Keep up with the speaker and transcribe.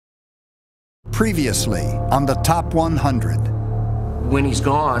Previously on the Top 100. When he's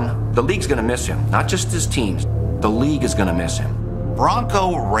gone, the league's going to miss him. Not just his teams. The league is going to miss him.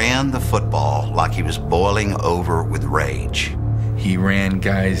 Bronco ran the football like he was boiling over with rage. He ran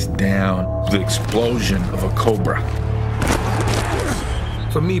guys down, the explosion of a cobra.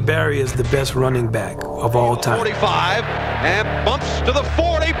 For me, Barry is the best running back of all time. 45, and bumps to the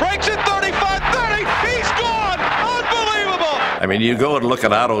 40, breaks it, 35, 30, he's gone! Unbelievable! I mean, you go and look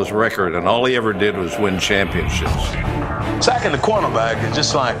at Otto's record, and all he ever did was win championships. Sacking the cornerback is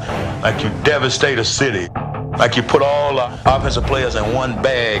just like you devastate a city. Like you put all the offensive players in one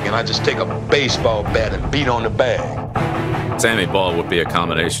bag, and I just take a baseball bat and beat on the bag. Sammy Ball would be a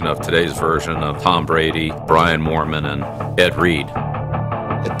combination of today's version of Tom Brady, Brian Moorman, and Ed Reed.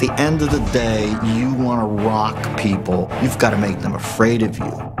 At the end of the day, you want to rock people. You've got to make them afraid of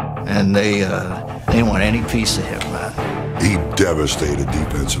you. And they don't want any piece of him, man. He devastated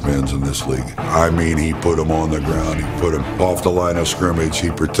defensive ends in this league. I mean, he put them on the ground. He put them off the line of scrimmage.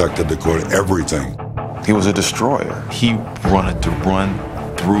 He protected the court, everything. He was a destroyer. He wanted to run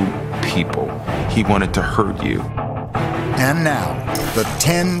through people. He wanted to hurt you. And now, the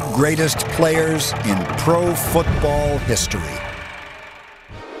 10 greatest players in pro football history.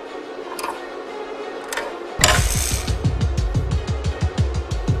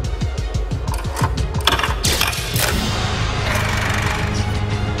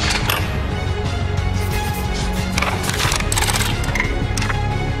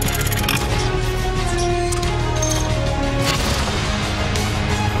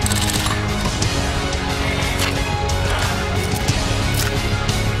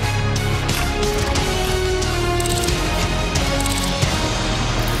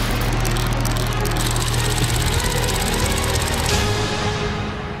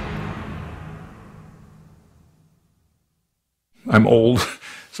 I'm old,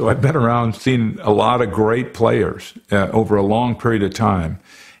 so I've been around, seen a lot of great players over a long period of time.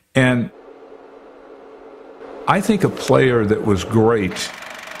 And I think a player that was great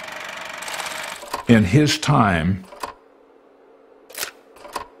in his time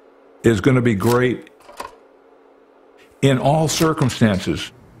is going to be great in all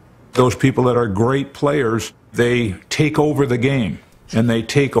circumstances. Those people that are great players, they take over the game, and they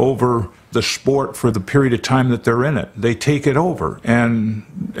take over the sport for the period of time that they're in it. They take it over, and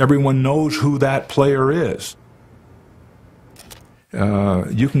everyone knows who that player is.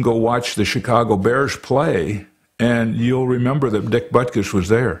 You can go watch the Chicago Bears play, and you'll remember that Dick Butkus was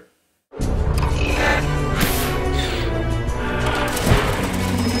there.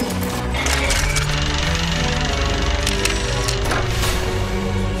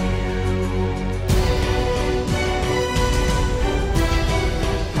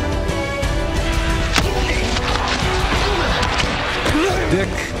 Dick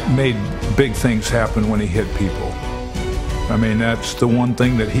made big things happen when he hit people. I mean, that's the one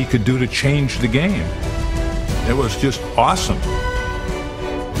thing that he could do to change the game. It was just awesome.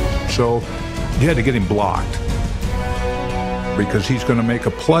 So you had to get him blocked because he's going to make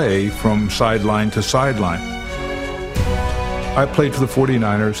a play from sideline to sideline. I played for the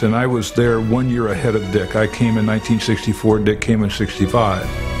 49ers, and I was there 1 year ahead of Dick. I came in 1964, Dick came in 65.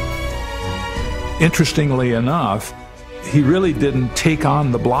 Interestingly enough, he really didn't take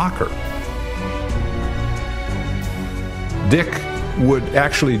on the blocker. Dick would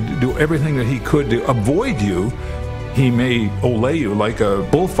actually do everything that he could to avoid you. He may olay you like a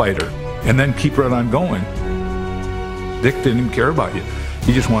bullfighter and then keep right on going. Dick didn't even care about you.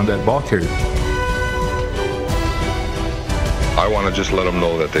 He just wanted that ball carrier. I want to just let them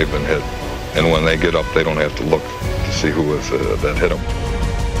know that they've been hit. And when they get up, they don't have to look to see who was that hit them.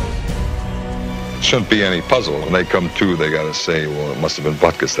 Shouldn't be any puzzle. When they come to, they got to say, well, it must have been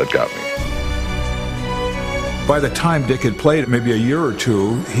Butkus that got me. By the time Dick had played maybe a year or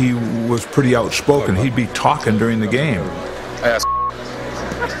two, he was pretty outspoken. He'd be talking during the game.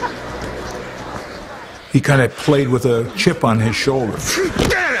 He kind of played with a chip on his shoulder.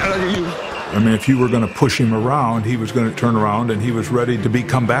 I mean, if you were going to push him around, he was going to turn around and he was ready to be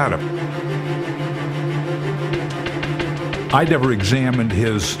combative. I never examined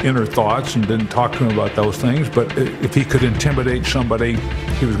his inner thoughts and didn't talk to him about those things, but if he could intimidate somebody,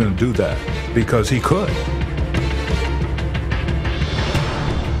 he was going to do that because he could.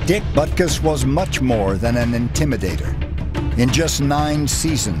 Dick Butkus was much more than an intimidator. In just 9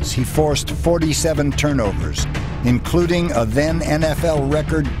 seasons, he forced 47 turnovers, including a then NFL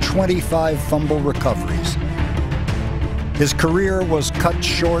record 25 fumble recoveries. His career was cut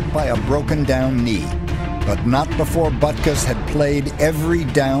short by a broken-down knee, but not before Butkus had played every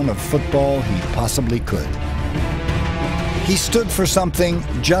down of football he possibly could. He stood for something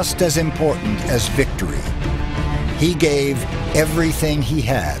just as important as victory. He gave everything he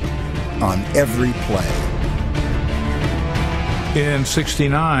had on every play. In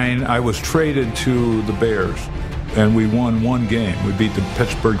 '69, I was traded to the Bears, and we won one game. We beat the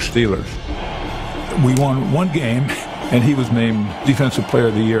Pittsburgh Steelers. We won one game, and he was named Defensive Player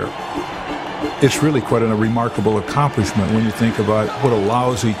of the Year. It's really quite a remarkable accomplishment when you think about what a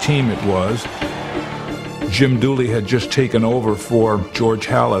lousy team it was. Jim Dooley had just taken over for George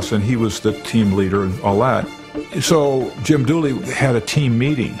Halas, and he was the team leader and all that. So Jim Dooley had a team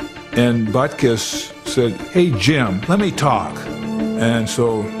meeting, and Butkus said, "Hey, Jim, let me talk." And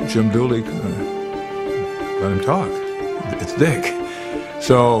so Jim Dooley, let him talk. It's Dick.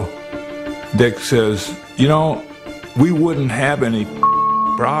 So Dick says, "You know, we wouldn't have any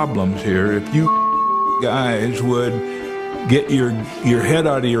problems here if you guys would get your head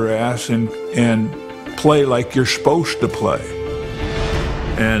out of your ass and play like you're supposed to play."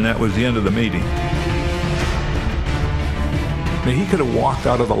 And that was the end of the meeting. I mean, he could have walked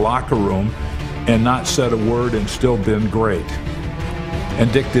out of the locker room and not said a word and still been great.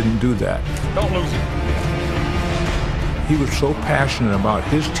 And Dick didn't do that. Don't lose it. He was so passionate about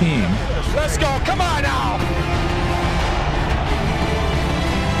his team. Let's go. Come on now.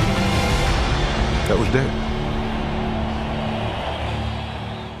 That was Dick.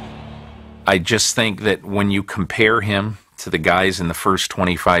 I just think that when you compare him to the guys in the first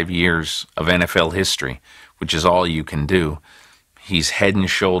 25 years of NFL history, which is all you can do, he's head and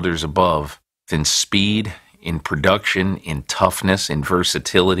shoulders above in speed, in production, in toughness, in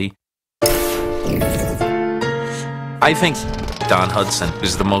versatility. I think Don Hutson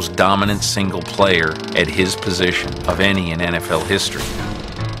is the most dominant single player at his position of any in NFL history.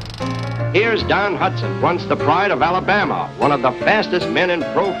 Here's Don Hutson, once the pride of Alabama, one of the fastest men in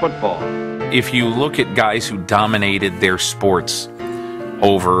pro football. If you look at guys who dominated their sports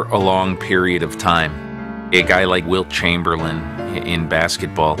over a long period of time, a guy like Wilt Chamberlain in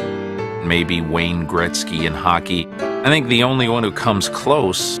basketball, maybe Wayne Gretzky in hockey, I think the only one who comes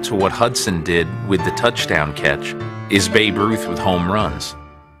close to what Hutson did with the touchdown catch is Babe Ruth with home runs.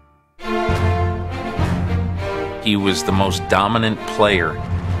 He was the most dominant player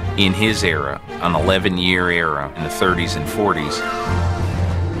in his era, an 11-year era in the 30s and 40s.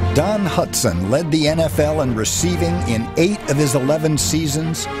 Don Hutson led the NFL in receiving in 8 of his 11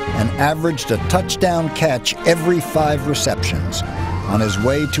 seasons and averaged a touchdown catch every 5 receptions, on his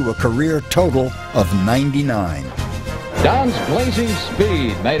way to a career total of 99. Don's blazing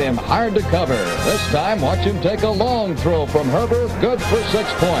speed made him hard to cover. This time, watch him take a long throw from Herbert, good for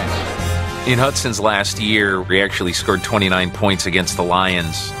 6 points. In Hutson's last year, he actually scored 29 points against the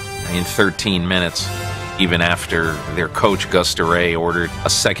Lions in 13 minutes, even after their coach, Gus Doray, ordered a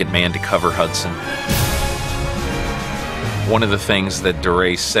second man to cover Hutson. One of the things that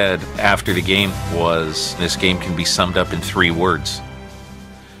Doray said after the game was, this game can be summed up in 3 words.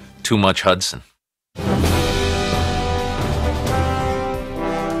 Too much Hutson.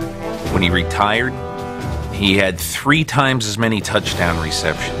 When he retired, he had 3 times as many touchdown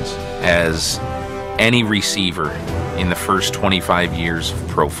receptions as any receiver in the first 25 years of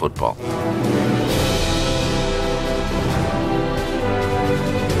pro football.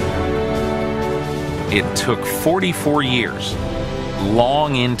 It took 44 years,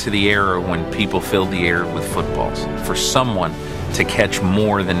 long into the era when people filled the air with footballs, for someone to catch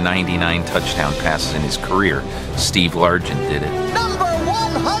more than 99 touchdown passes in his career. Steve Largent did it. Number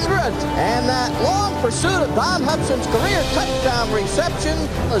 100! And that long pursuit of Don Hutson's career touchdown reception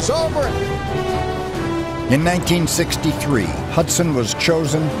is over. In 1963, Hutson was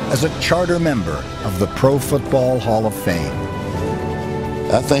chosen as a charter member of the Pro Football Hall of Fame.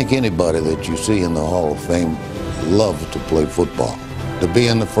 I think anybody that you see in the Hall of Fame loves to play football. To be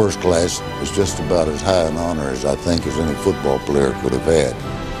in the first class is just about as high an honor as I think as any football player could have had.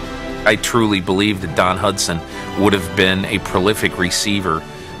 I truly believe that Don Hutson would have been a prolific receiver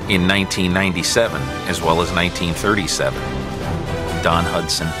in 1997 as well as 1937. Don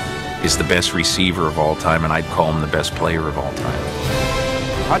Hutson is the best receiver of all time, and I'd call him the best player of all time.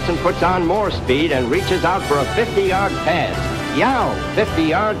 Hutson puts on more speed and reaches out for a 50-yard pass. Yow, 50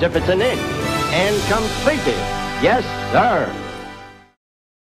 yards if it's an inch. And completed. Yes, sir.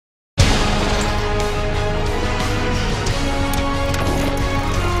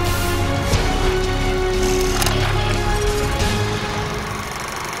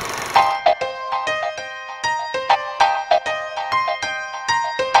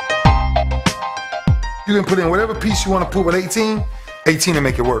 You can put in whatever piece you want to put with 18 to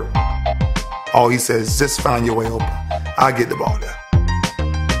make it work. All he says is just find your way open. I'll get the ball there.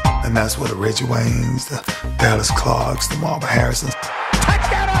 And that's where the Reggie Waynes, the Dallas Clarks, the Marvin Harrisons.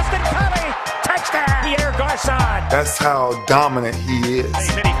 Touchdown, Austin Pelly! Touchdown, Pierre Garçon! That's how dominant he is.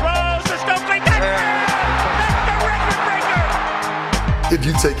 And he throws to Stokely. Touchdown! That's the record breaker! If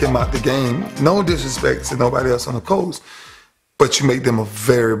you take him out the game, no disrespect to nobody else on the coast, but you make them a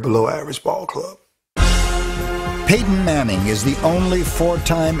very below average ball club. Peyton Manning is the only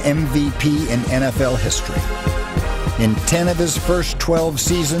four-time MVP in NFL history. In 10 of his first 12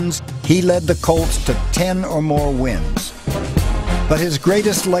 seasons, he led the Colts to 10 or more wins. But his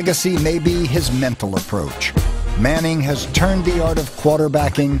greatest legacy may be his mental approach. Manning has turned the art of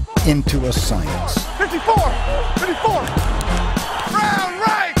quarterbacking into a science. 54! 54! Round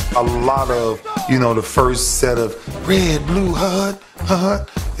right! A lot of, the first set of red, blue, HUD,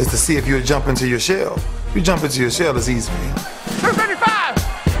 is to see if you'll jump into your shell. If you jump into your shell, it's easy for you.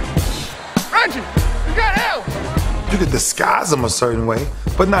 255! Reggie, you got L! You could disguise him a certain way,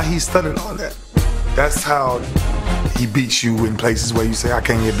 but now he studied all that. That's how he beats you in places where you say, I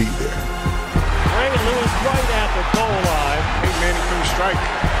can't get beat there. Ray Lewis right at the goal line. Peyton Manning couldn't strike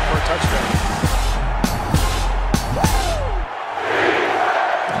for a touchdown.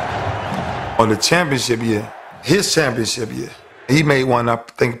 On the championship year, his championship year, he made one, I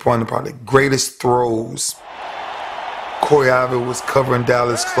think, one of probably the greatest throws. Corey Ivey was covering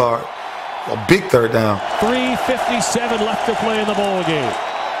Dallas Clark. A big third down. 3:57 left to play in the ball game.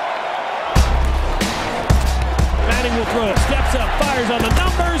 Manning will throw it. Steps up, fires on the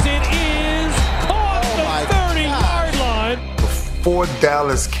numbers. It is caught the 30-yard line. Before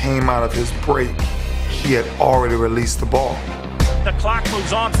Dallas came out of his break, he had already released the ball. The clock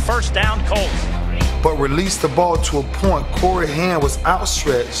moves on. First down, Colts. But released the ball to a point. Corey's hand was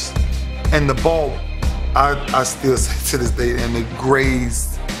outstretched, and the ball, I still say to this day, and it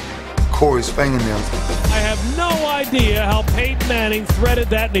grazed Corey's fingernails. I have no idea how Peyton Manning threaded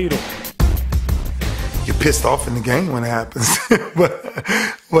that needle. You're pissed off in the game when it happens.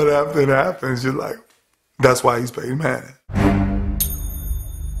 But after it happens, you're like, that's why he's Peyton Manning.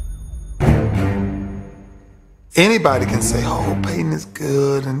 Anybody can say, oh, Peyton is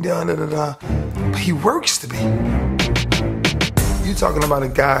good and da-da-da-da. But he works to be. You're talking about a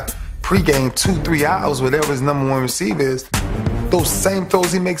guy pregame 2-3 hours, whatever his number one receiver is. Those same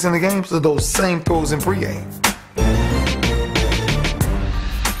throws he makes in the games are those same throws in pregame.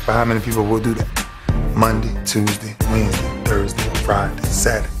 But how many people will do that? Monday, Tuesday, Wednesday, Thursday, Friday,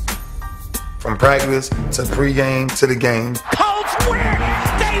 Saturday. From practice to pregame to the game. Colts win!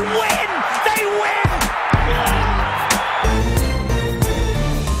 They win! They win!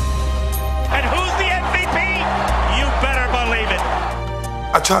 And who's the MVP? You better believe it.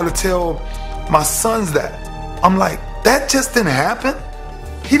 I try to tell my sons that. I'm like, that just didn't happen.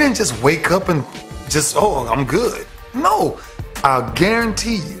 He didn't just wake up and just, oh, I'm good. No, I'll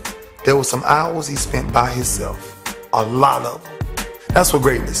guarantee you there were some hours he spent by himself. A lot of them. That's what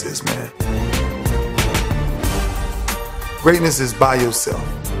greatness is, man. Greatness is by yourself.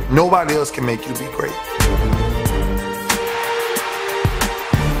 Nobody else can make you be great.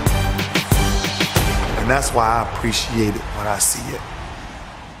 And that's why I appreciate it when I see it.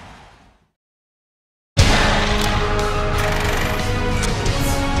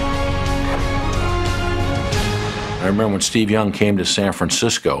 I remember when Steve Young came to San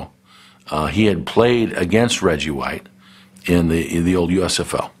Francisco, he had played against Reggie White in the old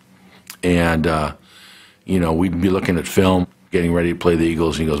USFL. And, we'd be looking at film, getting ready to play the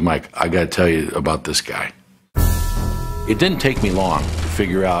Eagles, and he goes, Mike, I got to tell you about this guy. It didn't take me long to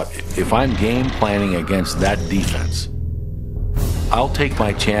figure out if I'm game planning against that defense, I'll take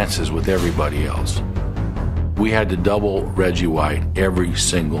my chances with everybody else. We had to double Reggie White every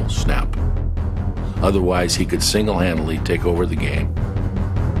single snap. Otherwise, he could single-handedly take over the game.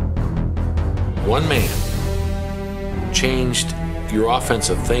 One man changed your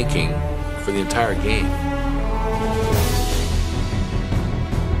offensive thinking for the entire game.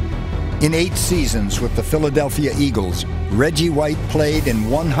 In 8 seasons with the Philadelphia Eagles, Reggie White played in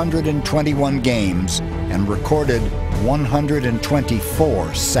 121 games and recorded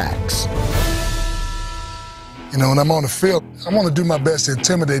 124 sacks. When I'm on the field, I want to do my best to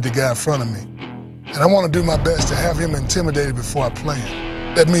intimidate the guy in front of me. And I want to do my best to have him intimidated before I play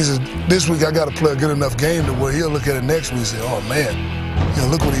him. That means that this week I got to play a good enough game to where he'll look at it next week and say, oh man,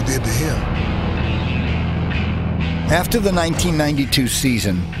 look what he did to him. After the 1992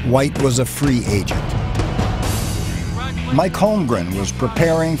 season, White was a free agent. Mike Holmgren was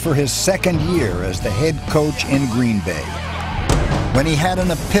preparing for his second year as the head coach in Green Bay when he had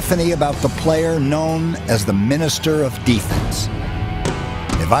an epiphany about the player known as the Minister of Defense.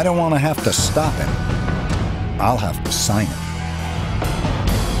 If I don't want to have to stop him, I'll have to sign him.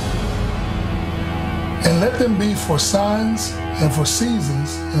 And let them be for signs and for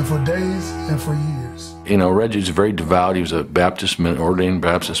seasons and for days and for years. You know, Reggie's very devout. He was a ordained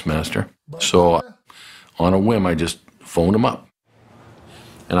Baptist minister. So on a whim, I just phoned him up.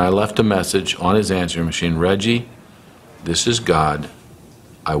 And I left a message on his answering machine. Reggie, this is God.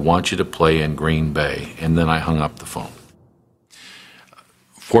 I want you to play in Green Bay. And then I hung up the phone.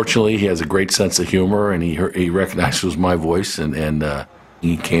 Fortunately, he has a great sense of humor, and he recognized it was my voice, and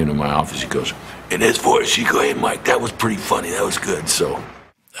he came to my office. He goes, in his voice, he goes, hey, Mike, that was pretty funny. That was good. So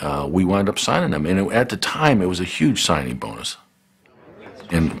we wound up signing him. And at the time, it was a huge signing bonus.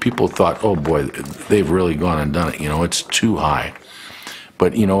 And people thought, oh, boy, they've really gone and done it. You know, it's too high.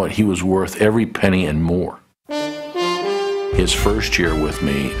 But you know what? He was worth every penny and more. His first year with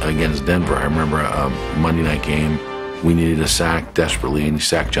me against Denver, I remember a Monday night game. We needed a sack desperately, and he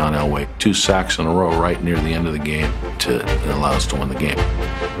sacked John Elway. 2 sacks in a row right near the end of the game to allow us to win the game.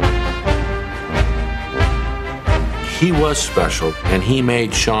 He was special, and he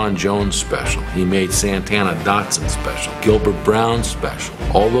made Sean Jones special. He made Santana Dotson special, Gilbert Brown special.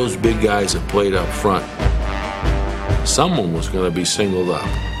 All those big guys that played up front. Someone was going to be singled up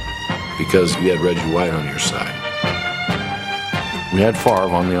because you had Reggie White on your side. We had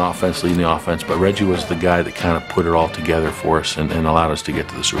Favre on the offense, leading the offense, but Reggie was the guy that kind of put it all together for us and allowed us to get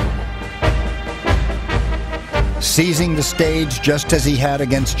to the Super Bowl. Seizing the stage just as he had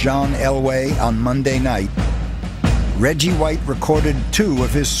against John Elway on Monday night, Reggie White recorded 2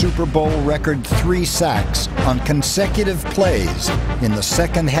 of his Super Bowl record 3 sacks on consecutive plays in the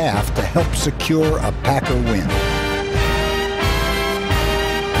second half to help secure a Packer win.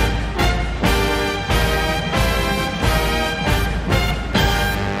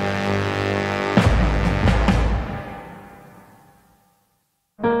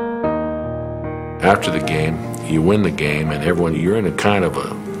 After the game, you win the game, and you're in a kind of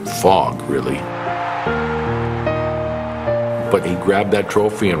a fog, really. But he grabbed that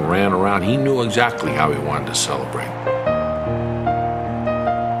trophy and ran around. He knew exactly how he wanted to celebrate.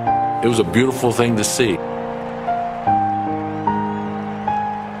 It was a beautiful thing to see.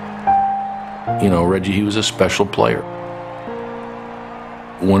 You know, Reggie, he was a special player.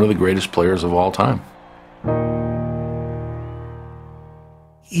 One of the greatest players of all time.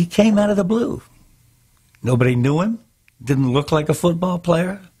 He came out of the blue. Nobody knew him, didn't look like a football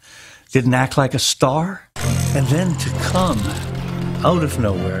player, didn't act like a star. And then to come out of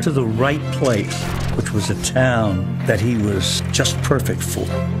nowhere to the right place, which was a town that he was just perfect for,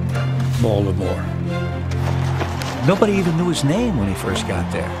 Baltimore. Nobody even knew his name when he first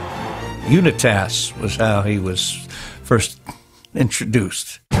got there. Unitas was how he was first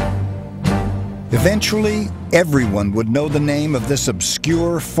introduced. Eventually, everyone would know the name of this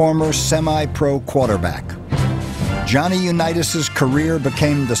obscure former semi-pro quarterback. Johnny Unitas' career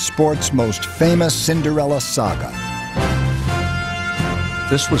became the sport's most famous Cinderella saga.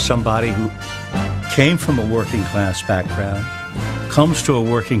 This was somebody who came from a working-class background, comes to a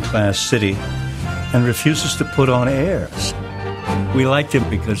working-class city, and refuses to put on airs. We liked him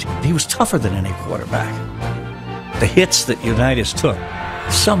because he was tougher than any quarterback. The hits that Unitas took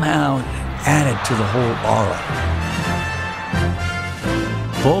somehow added to the whole aura.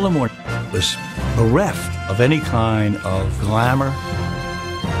 Baltimore was bereft of any kind of glamour.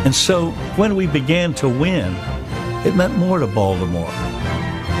 And so when we began to win, it meant more to Baltimore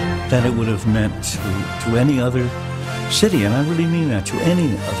than it would have meant to any other city. And I really mean that, to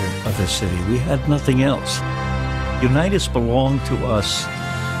any other city. We had nothing else. Unitas belonged to us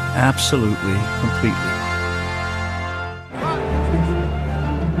absolutely, completely.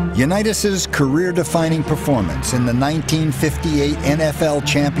 Unitas' career-defining performance in the 1958 NFL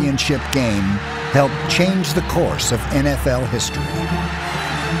championship game helped change the course of NFL history.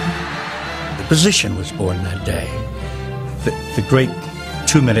 The position was born that day. The great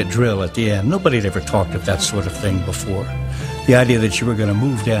 2-minute drill at the end. Nobody had ever talked of that sort of thing before. The idea that you were going to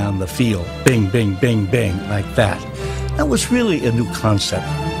move down the field, bing, bing, bing, bing, like that. That was really a new concept.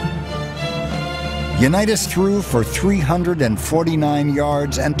 Unitas threw for 349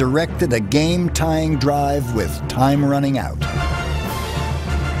 yards and directed a game-tying drive with time running out.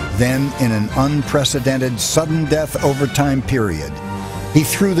 Then, in an unprecedented sudden-death overtime period, he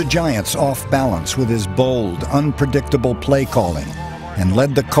threw the Giants off balance with his bold, unpredictable play calling and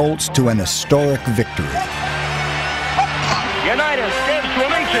led the Colts to an historic victory. Unitas gives to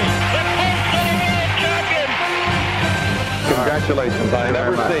Amici. Congratulations. I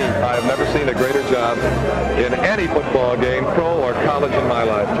have never seen a greater job in any football game, pro or college, in my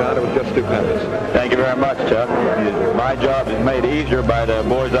life, John. It was just stupendous. Thank you very much, Chuck. My job is made easier by the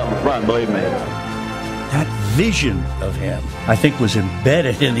boys up in front, believe me. That vision of him, I think, was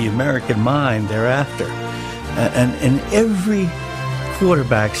embedded in the American mind thereafter. And every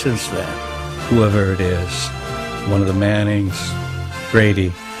quarterback since then, whoever it is, one of the Mannings,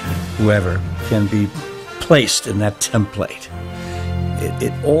 Brady, whoever, can be placed in that template.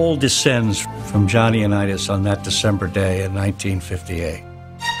 It all descends from Johnny Unitas on that December day in 1958.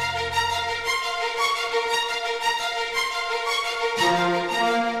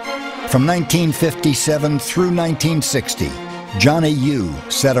 From 1957 through 1960, Johnny U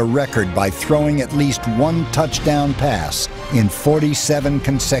set a record by throwing at least one touchdown pass in 47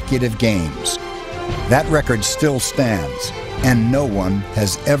 consecutive games. That record still stands, and no one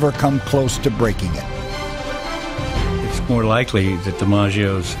has ever come close to breaking it. It's more likely that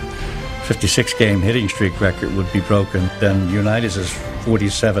DiMaggio's 56-game hitting streak record would be broken than Unitas's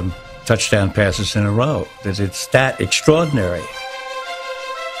 47 touchdown passes in a row. It's that extraordinary.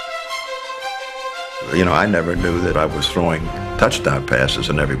 You know, I never knew that I was throwing touchdown passes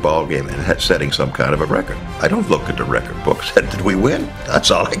in every ball game and setting some kind of a record. I don't look at the record books. Did we win?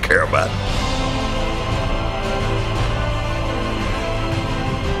 That's all I care about.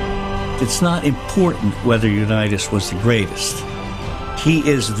 It's not important whether Unitas was the greatest. He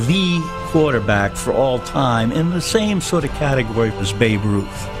is the quarterback for all time in the same sort of category as Babe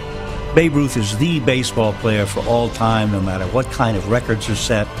Ruth. Babe Ruth is the baseball player for all time, no matter what kind of records are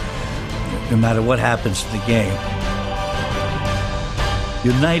set, no matter what happens to the game.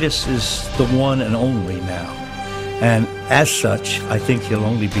 Unitas is the one and only now. And as such, I think he'll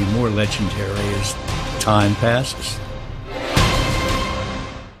only be more legendary as time passes.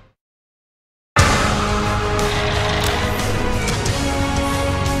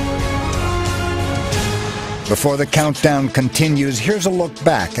 Before the countdown continues, here's a look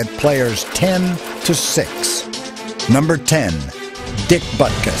back at players 10 to 6. Number 10, Dick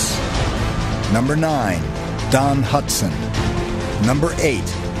Butkus. Number 9, Don Hutson. Number 8,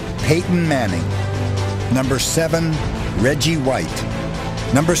 Peyton Manning. Number 7, Reggie White.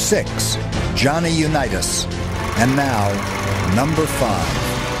 Number 6, Johnny Unitas. And now, number 5.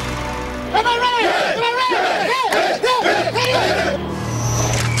 Am I right? Am I right?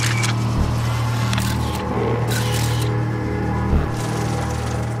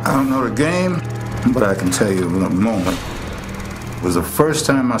 I don't know the game, but I can tell you in a moment. It was the first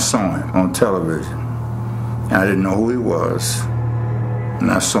time I saw him on television. And I didn't know who he was. And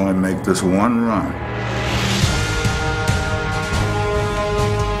I saw him make this one run.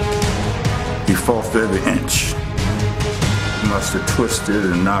 He fought for every inch. He must have twisted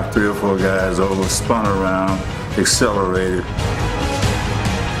and knocked 3 or 4 guys over, spun around, accelerated.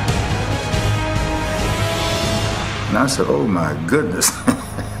 And I said, oh my goodness.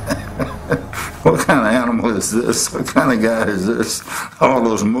 What kind of animal is this? What kind of guy is this? All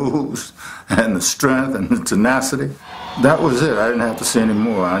those moves and the strength and the tenacity. That was it. I didn't have to see any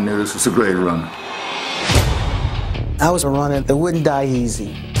more. I knew this was a great runner. I was a runner that wouldn't die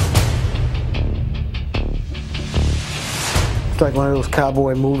easy. It's like one of those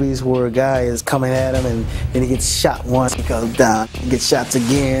cowboy movies where a guy is coming at him and he gets shot once, he goes down. He gets shots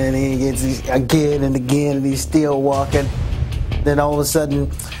again, and he gets again and again, and he's still walking. Then all of a sudden,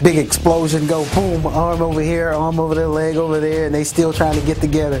 big explosion, go boom, arm over here, arm over there, leg over there, and they still trying to get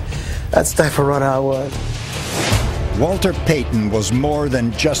together. That's the type of runner I was. Walter Payton was more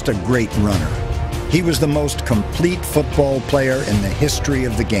than just a great runner. He was the most complete football player in the history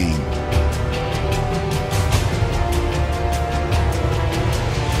of the game.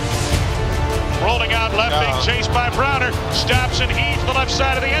 Rolling out left, being chased by Browner. Stops and heaves the left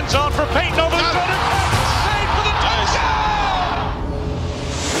side of the end zone for Payton over the shoulder. Saved for the touchdown!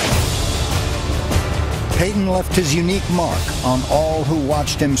 Payton left his unique mark on all who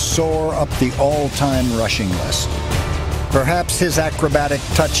watched him soar up the all-time rushing list. Perhaps his acrobatic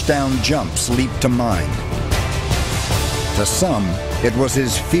touchdown jumps leaped to mind. To some, it was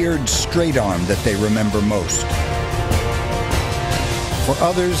his feared straight arm that they remember most. For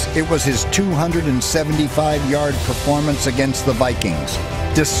others, it was his 275-yard performance against the Vikings,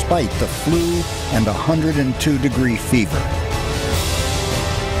 despite the flu and 102-degree fever.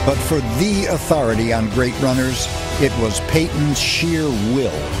 But for the authority on great runners, it was Payton's sheer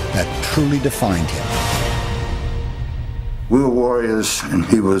will that truly defined him. We were warriors, and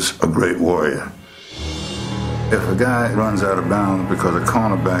he was a great warrior. If a guy runs out of bounds because a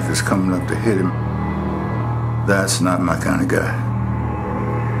cornerback is coming up to hit him, that's not my kind of guy.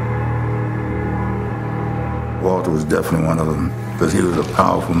 Walter was definitely one of them, because he was a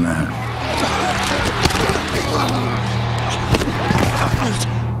powerful man.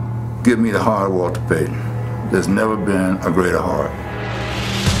 Give me the heart of Walter Payton. There's never been a greater heart.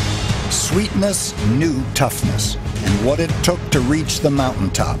 Sweetness knew toughness and what it took to reach the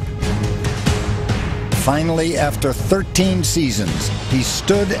mountaintop. Finally, after 13 seasons, he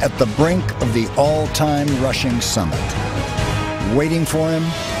stood at the brink of the all-time rushing summit. Waiting for him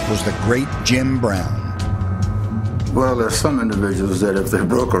was the great Jim Brown. Well, there's some individuals that if they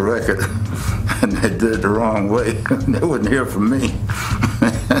broke a record and they did it the wrong way, they wouldn't hear from me.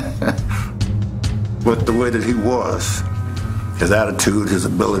 But the way that he was, his attitude, his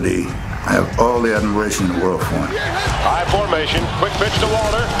ability, I have all the admiration in the world for him. High formation, quick pitch to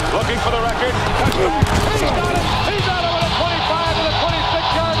Walter, looking for the record. He's got it! He's got it with a 25 to the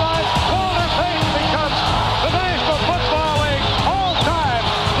 26-yard line. Walter Payton becomes the National Football League all-time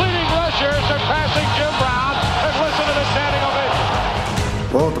leading rusher, surpassing Jim Brown. And listen to the standing ovation.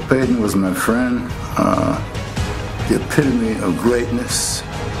 Walter Payton was my friend, the epitome of greatness,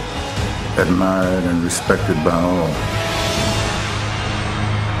 admired and respected by all.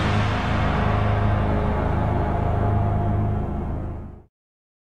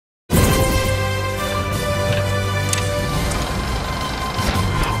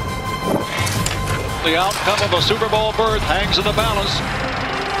 The outcome of a Super Bowl berth hangs in the balance.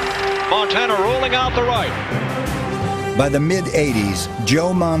 Montana rolling out the right. By the mid-'80s,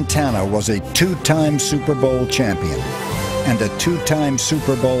 Joe Montana was a two-time Super Bowl champion and a two-time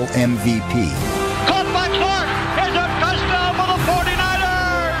Super Bowl MVP. Caught by Clark is a touchdown for the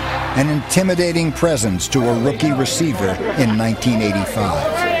 49ers! An intimidating presence to a rookie receiver in 1985.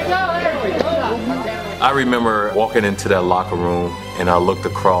 I remember walking into that locker room and I looked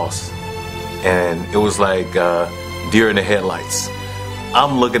across and it was like deer in the headlights.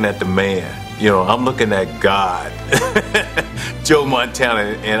 I'm looking at the man, I'm looking at God, Joe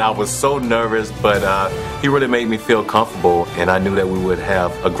Montana, and I was so nervous, but he really made me feel comfortable, and I knew that we would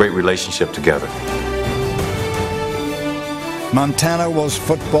have a great relationship together. Montana was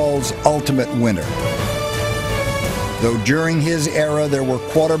football's ultimate winner. Though during his era there were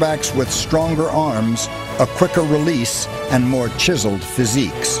quarterbacks with stronger arms, a quicker release, and more chiseled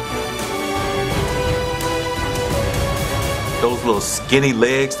physiques. Those little skinny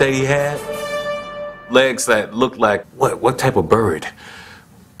legs that he had, legs that looked like, what type of bird?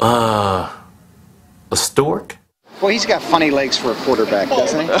 A stork? Well, he's got funny legs for a quarterback,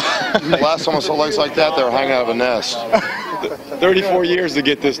 doesn't he? Last time I saw legs like that, they were hanging out of a nest. 34 years to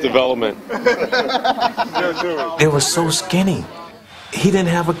get this development. They were so skinny. He didn't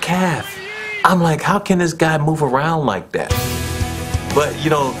have a calf. I'm like, how can this guy move around like that? But,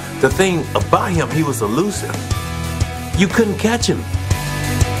 the thing about him, he was elusive. You couldn't catch him.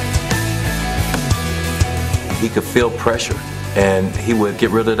 He could feel pressure, and he would get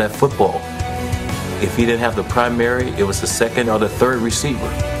rid of that football. If he didn't have the primary, it was the second or the third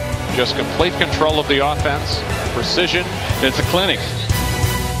receiver. Just complete control of the offense, precision. It's a clinic.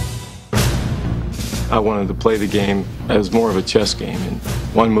 I wanted to play the game as more of a chess game, and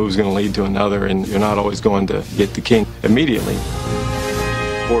one move's going to lead to another, and you're not always going to get the king immediately.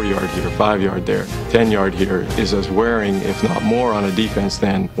 4-yard here, 5-yard there, 10-yard here is as wearing, if not more, on a defense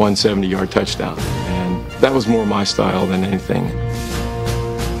than 170-yard touchdown. And that was more my style than anything.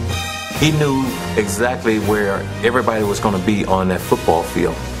 He knew exactly where everybody was going to be on that football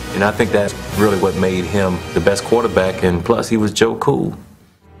field. And I think that's really what made him the best quarterback, and plus he was Joe Cool.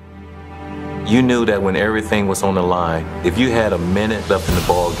 You knew that when everything was on the line, if you had a minute left in the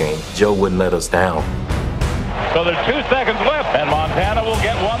ball game, Joe wouldn't let us down. So there's 2 seconds left, and Montana will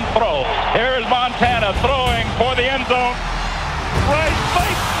get one throw. Here's Montana throwing for the end zone. Right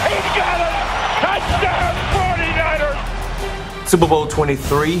face, he's got it! Touchdown, 49ers! Super Bowl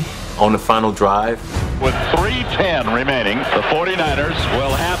 23 on the final drive. With 3:10 remaining, the 49ers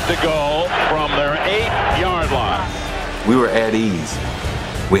will have to go from their 8-yard line. We were at ease.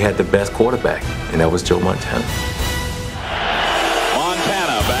 We had the best quarterback, and that was Joe Montana.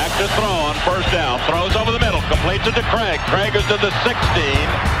 Montana back to throw on first down. Throws over the middle. Completes it to Craig. Craig is to the 16.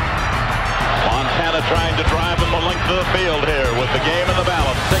 Montana trying to drive in the length of the field here with the game in the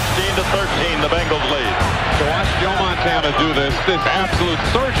balance. 16-13, the Bengals lead. To watch Joe Montana do this absolute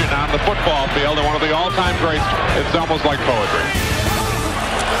surgeon on the football field and one of the all-time greats, it's almost like poetry.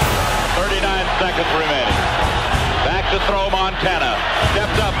 39 seconds remaining. Back to throw Montana.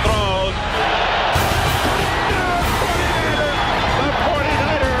 Steps up, throws. The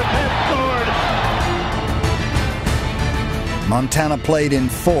 49ers have scored. Montana played in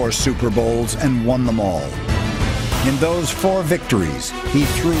 4 Super Bowls and won them all. In those 4 victories, he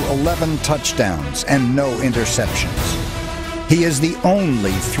threw 11 touchdowns and no interceptions. He is the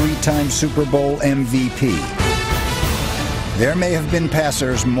only 3-time Super Bowl MVP. There may have been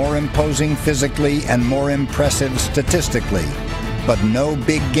passers more imposing physically and more impressive statistically, but no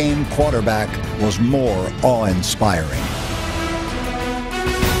big game quarterback was more awe-inspiring.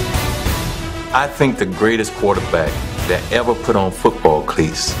 I think the greatest quarterback that ever put on football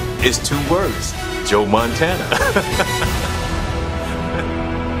cleats is 2 words: Joe Montana.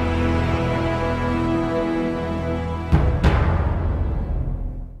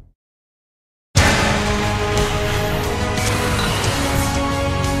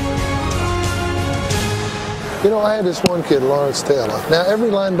 You know, I had this one kid, Lawrence Taylor. Now, every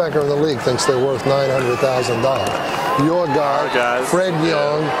linebacker in the league thinks they're worth $900,000. Your guy, Fred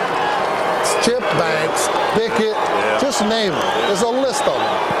Young, Chip Banks, Pickett, just name them. There's a list of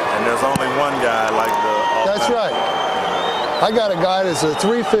them. And there's only one guy like the... That's right. I got a guy that's a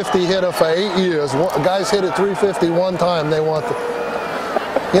 350 hitter for 8 years. Guys hit at 350 one time, they want the...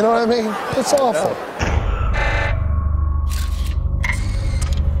 You know what I mean? It's awful.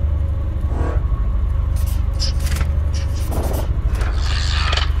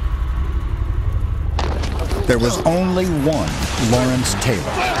 There was only one Lawrence Taylor,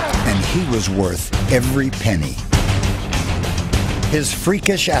 and he was worth every penny. His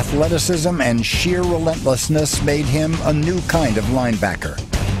freakish athleticism and sheer relentlessness made him a new kind of linebacker,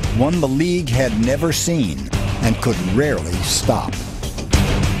 one the league had never seen and could rarely stop.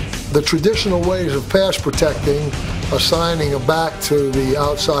 The traditional ways of pass protecting, assigning a back to the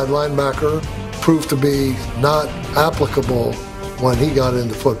outside linebacker, proved to be not applicable when he got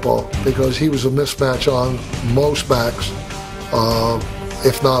into football, because he was a mismatch on most backs,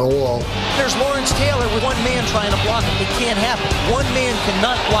 if not all. There's Lawrence Taylor with one man trying to block him. It can't happen. One man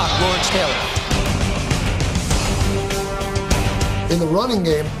cannot block Lawrence Taylor. In the running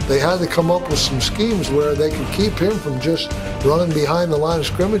game, they had to come up with some schemes where they could keep him from just running behind the line of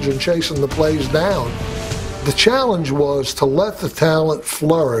scrimmage and chasing the plays down. The challenge was to let the talent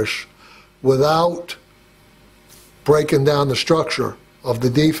flourish without breaking down the structure of the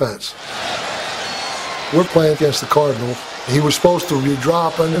defense. We're playing against the Cardinals. He was supposed to be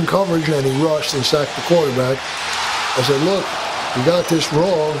dropping in coverage, and he rushed and sacked the quarterback. I said, look, you got this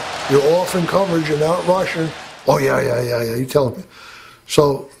wrong. You're off in coverage, you're not rushing. Oh, yeah, you tell me.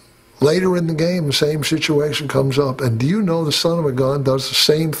 So later in the game, the same situation comes up. And do you know the son of a gun does the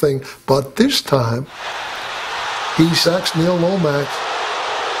same thing, but this time he sacks Neil Lomax.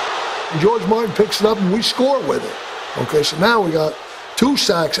 George Martin picks it up, and we score with it. Okay, so now we got 2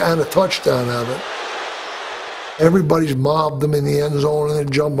 sacks and a touchdown out of it. Everybody's mobbed them in the end zone, and they're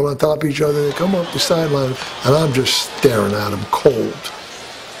jumping on top of each other. They come up the sideline, and I'm just staring at him cold.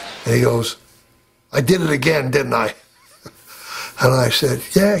 And he goes, I did it again, didn't I? And I said,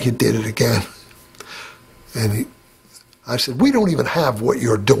 yeah, you did it again. And I said, we don't even have what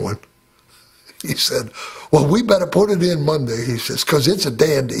you're doing. He said, well, we better put it in Monday, he says, because it's a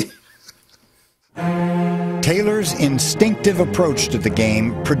dandy. Taylor's instinctive approach to the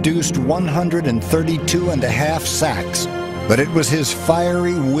game produced 132.5 sacks, but it was his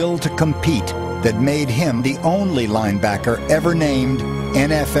fiery will to compete that made him the only linebacker ever named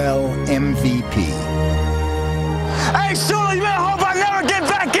NFL MVP. Hey, Sully, man, I hope I never get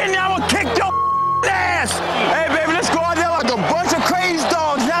back in there. I'm gonna kick your ass. Hey, baby, let's go out there like a bunch of crazy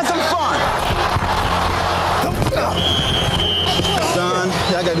dogs. Have some fun. Son,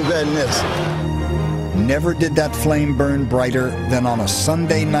 I gotta do better than this. Never did that flame burn brighter than on a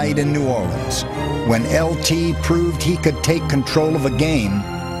Sunday night in New Orleans, when LT proved he could take control of a game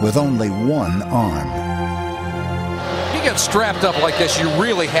with only one arm. You get strapped up like this, you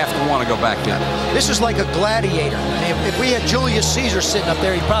really have to want to go back in. This is like a gladiator. I mean, if we had Julius Caesar sitting up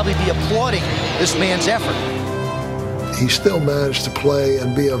there, he'd probably be applauding this man's effort. He still managed to play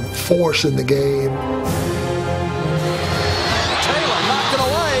and be a force in the game. Taylor knocked it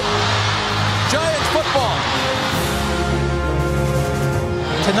away. Giants football.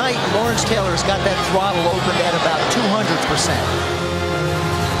 Tonight, Lawrence Taylor has got that throttle opened at about 200%.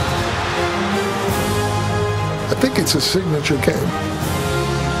 I think it's a signature game.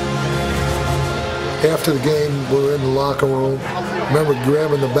 After the game, we were in the locker room. I remember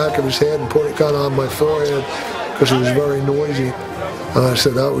grabbing the back of his head and putting it kind of on my forehead because it was very noisy. And I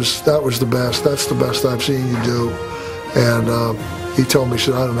said, that was the best. That's the best I've seen you do. And he told me, he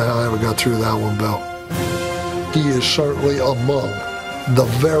said, I don't know how I ever got through that one, Bill. He is certainly among the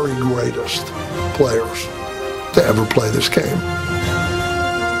very greatest players to ever play this game.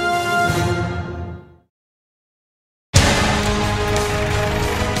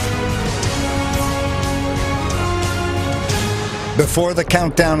 Before the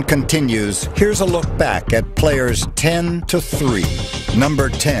countdown continues, here's a look back at players 10 to 3. Number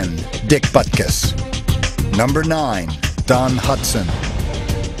 10, Dick Butkus. Number 9, Don Hutson.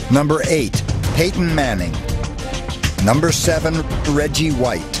 Number 8, Peyton Manning. Number 7, Reggie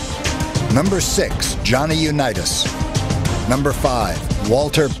White. Number 6, Johnny Unitas. Number 5,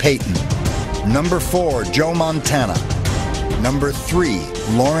 Walter Payton. Number 4, Joe Montana. Number 3,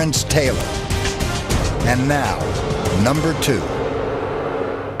 Lawrence Taylor. And now, number 2.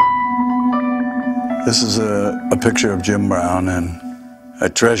 This is a picture of Jim Brown, and I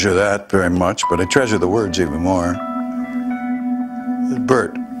treasure that very much, but I treasure the words even more.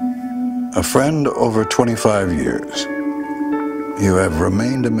 Bert, a friend over 25 years. You have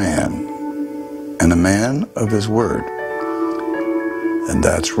remained a man, and a man of his word. And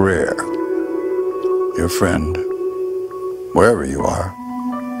that's rare. Your friend, wherever you are,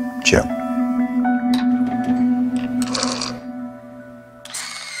 Jim.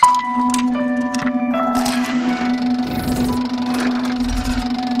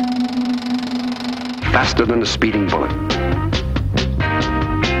 Faster than a speeding bullet.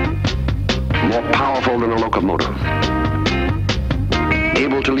 More powerful than a locomotive.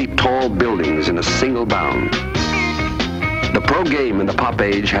 Able to leap tall buildings in a single bound. The pro game in the pop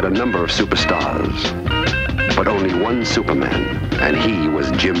age had a number of superstars, but only one Superman, and he was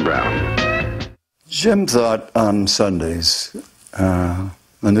Jim Brown. Jim thought on Sundays, and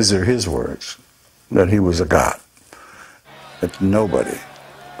these are his words, that he was a god. That nobody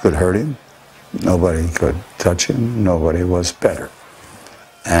could hurt him, nobody could touch him, nobody was better.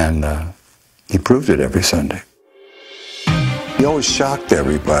 And he proved it every Sunday. He always shocked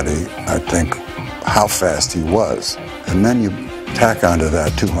everybody, I think, how fast he was. And then you tack onto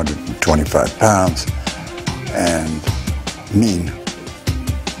that 225 pounds and mean,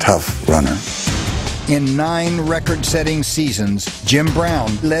 tough runner. In 9 record-setting seasons, Jim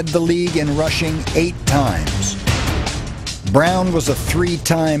Brown led the league in rushing 8 times. Brown was a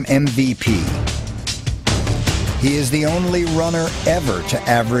 3-time MVP. He is the only runner ever to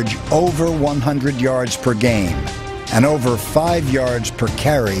average over 100 yards per game and over 5 yards per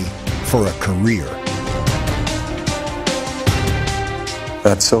carry for a career.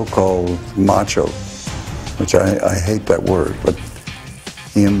 That so-called macho, which I hate that word, but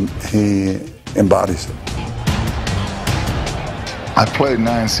he embodies it. I played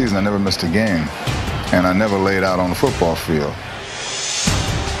 9 seasons, I never missed a game, and I never laid out on the football field.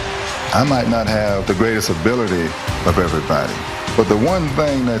 I might not have the greatest ability of everybody, but the one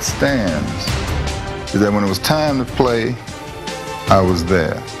thing that stands is that when it was time to play, I was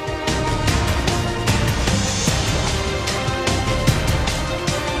there.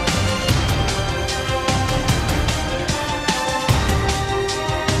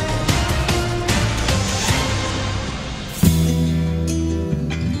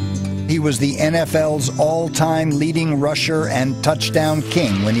 He was the NFL's all-time leading rusher and touchdown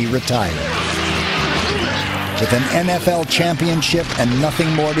king when he retired. With an NFL championship and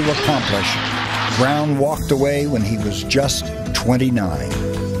nothing more to accomplish, Brown walked away when he was just 29.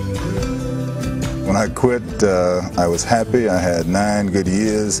 When I quit, I was happy. I had 9 good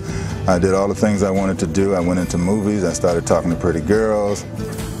years. I did all the things I wanted to do. I went into movies. I started talking to pretty girls.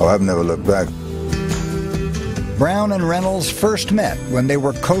 Oh, I've never looked back. Brown and Reynolds first met when they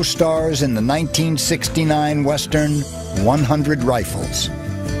were co-stars in the 1969 Western 100 Rifles.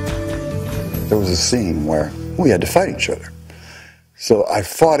 There was a scene where we had to fight each other. So I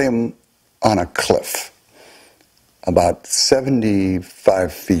fought him on a cliff, about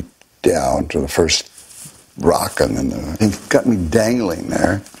 75 feet down to the first rock, and then he got me dangling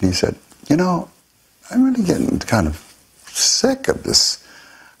there. And he said, "You know, I'm really getting kind of sick of this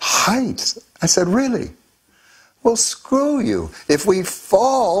height." I said, "Really?" "Well, screw you. If we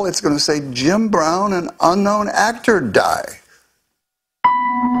fall, it's going to say Jim Brown, an unknown actor, die."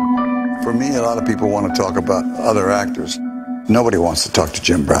 For me, a lot of people want to talk about other actors. Nobody wants to talk to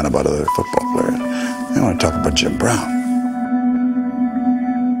Jim Brown about other football players. They want to talk about Jim Brown.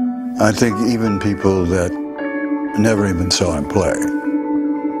 I think even people that never even saw him play,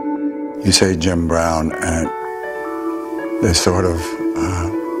 you say Jim Brown, and they sort of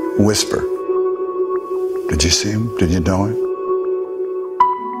whisper, "Did you see him? Did you know him?"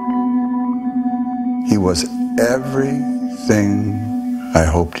 He was everything I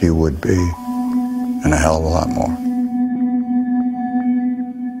hoped he would be, and a hell of a lot more.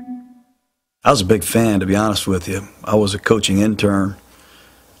 I was a big fan, to be honest with you. I was a coaching intern.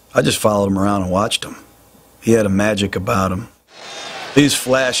 I just followed him around and watched him. He had a magic about him. He was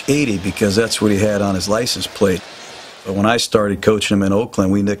Flash 80 because that's what he had on his license plate. But when I started coaching him in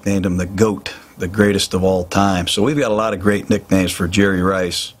Oakland, we nicknamed him the GOAT, the greatest of all time. So we've got a lot of great nicknames for Jerry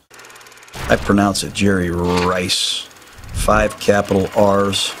Rice. I pronounce it Jerry Rice. 5 capital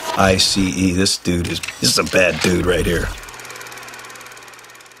R's, I-C-E. This is a bad dude right here.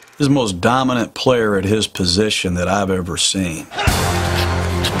 He's the most dominant player at his position that I've ever seen.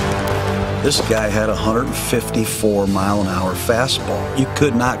 This guy had a 154-mile-an-hour fastball. You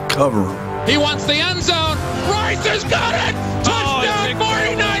could not cover him. He wants the end zone. Rice has got it! Touchdown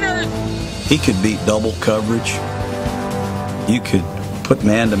 49ers! He could beat double coverage. You could put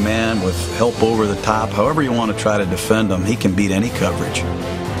man-to-man with help over the top. However you want to try to defend him, he can beat any coverage.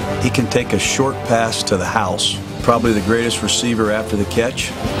 He can take a short pass to the house. Probably the greatest receiver after the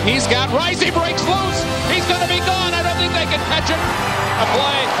catch. He's got Rice. He breaks loose. He's going to be gone. I don't think they can catch him. A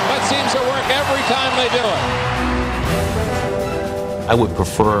play that seems to work every time they do it. I would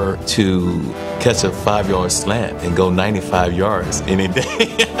prefer to catch a 5-yard slant and go 95 yards any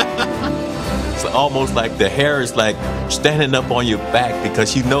day. It's almost like the hair is like standing up on your back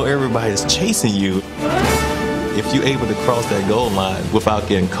because you know everybody's chasing you. If you're able to cross that goal line without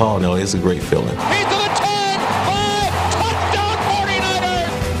getting caught, no, it's a great feeling. He's to the 10, 5, touchdown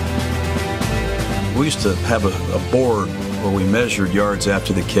 49ers! We used to have a board where we measured yards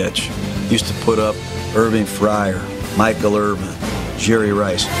after the catch. Used to put up Irving Fryer, Michael Irvin, Jerry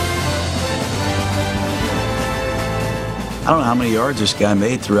Rice. I don't know how many yards this guy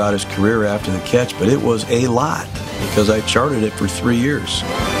made throughout his career after the catch, but it was a lot because I charted it for 3 years.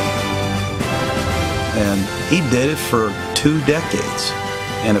 And he did it for 2 decades.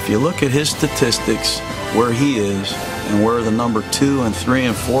 And if you look at his statistics, where he is and where the number 2 and 3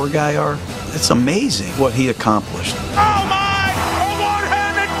 and 4 guy are, it's amazing what he accomplished. Oh my! A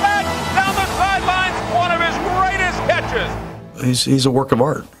one-handed catch down the sidelines, one of his greatest catches. He's a work of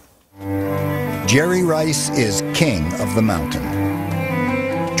art. Jerry Rice is king of the mountain.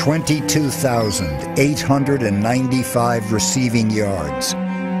 22,895 receiving yards,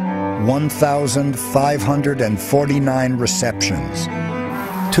 1,549 receptions,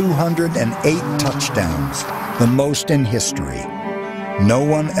 208 touchdowns, the most in history. No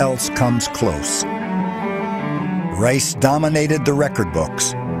one else comes close. Rice dominated the record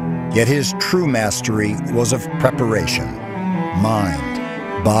books, yet his true mastery was of preparation, mind,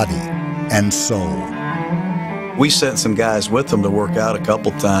 body, and soul. We sent some guys with him to work out a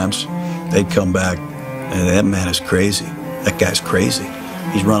couple times. They'd come back, and that man is crazy. That guy's crazy.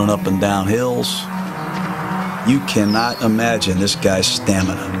 He's running up and down hills. You cannot imagine this guy's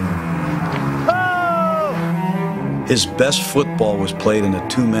stamina. His best football was played in a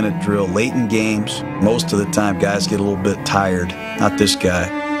 2-minute drill late in games. Most of the time, guys get a little bit tired. Not this guy.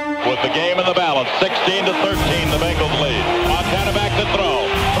 With the game in the balance, 16-13, the Bengals lead. Montana back to throw.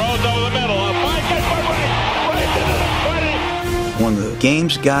 Throws over the middle. A fight gets right into the 20. When the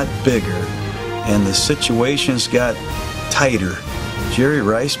games got bigger and the situations got tighter, Jerry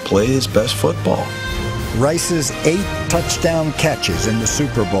Rice played his best football. Rice's 8 touchdown catches in the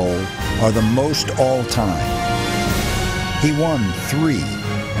Super Bowl are the most all-time. He won 3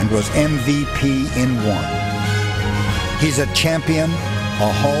 and was MVP in 1. He's a champion,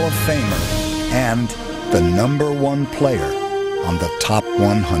 a Hall of Famer, and the #1 player on the top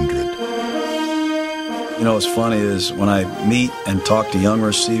 100. You know what's funny is when I meet and talk to young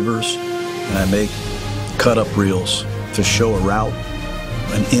receivers and I make cut-up reels to show a route,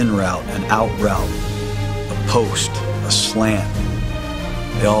 an in route, an out route, a post, a slant,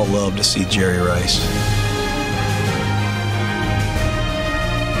 they all love to see Jerry Rice.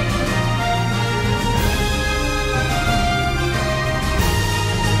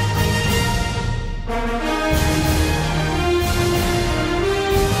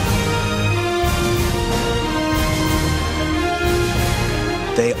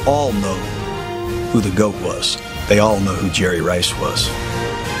 They all know who the GOAT was. They all know who Jerry Rice was.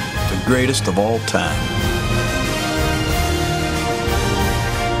 The greatest of all time.